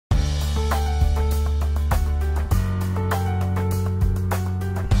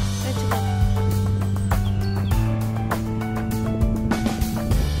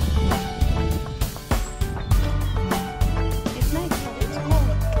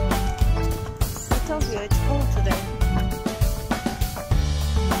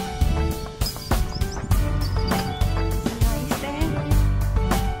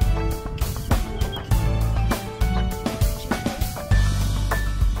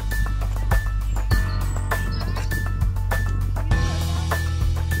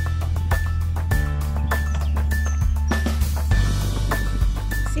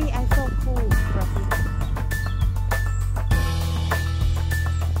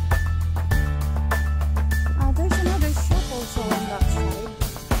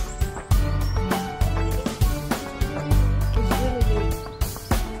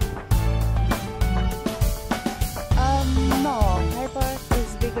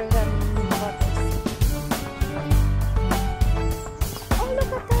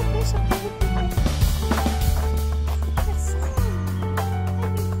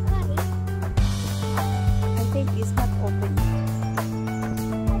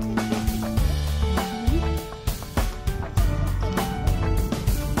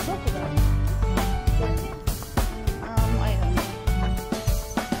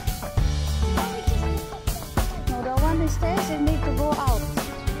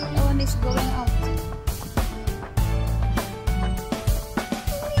is going out.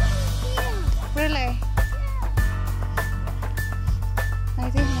 Really? I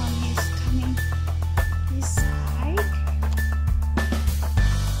think mommy is coming this side.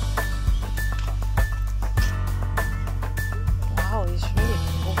 Wow, it's really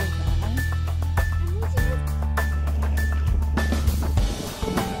cold, man.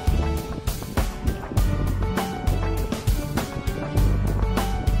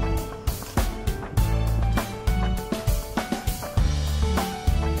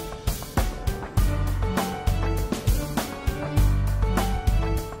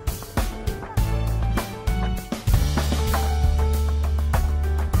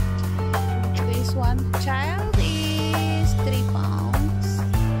 One child is 3 pounds.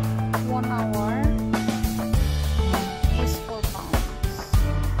 1 hour is 4 pounds.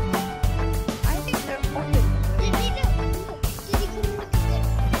 I think they're open.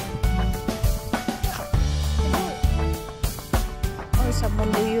 Oh,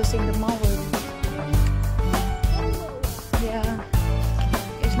 someone using the mower. Yeah,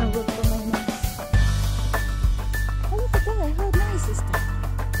 it's not good for moments. Oh, look at that! How nice is that?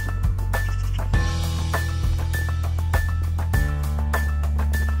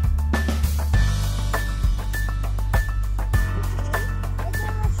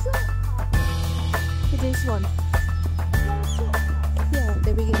 This one. Yeah,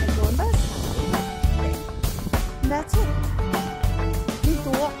 then we're gonna go on that side. That's it. Need to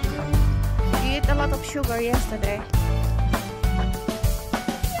walk. You ate a lot of sugar yesterday.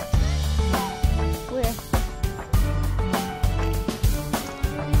 Where?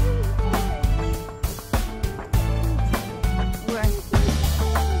 Where?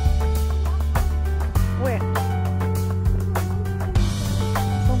 Where?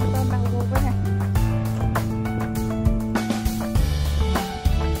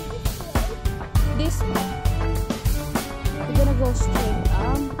 We're gonna go straight.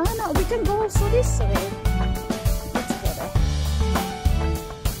 No, we can go also this way. Let's go there.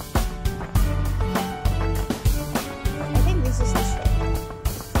 I think this is the straight.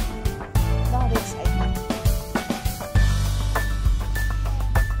 No, this side.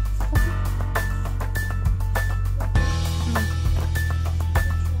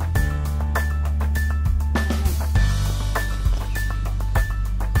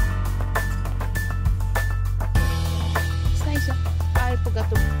 I forgot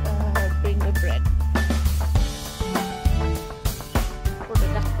to bring the bread for the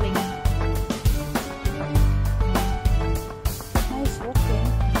duckling. Nice walking.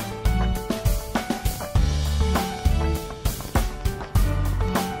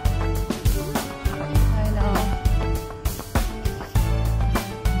 I know.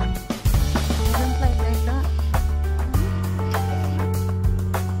 I don't like that.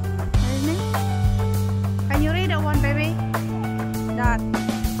 Really? Can you read that one, baby? That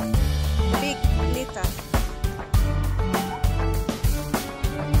big litter.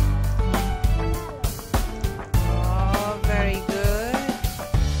 Oh, very good.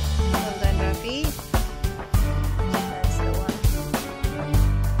 Well done, Rafi. That's the one.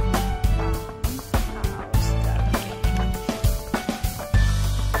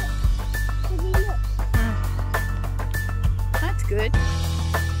 That's good.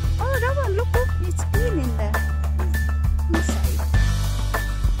 Oh, that one, look, it's clean in there. Inside.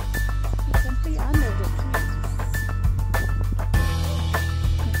 Under the trees.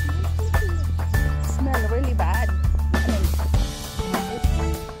 Smell really bad. I mean,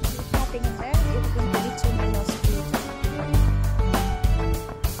 if nothing in there, it's going to be too many mosquitoes.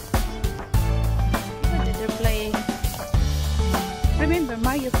 What did they playing? Remember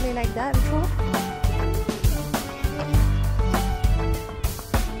Mario played like that before?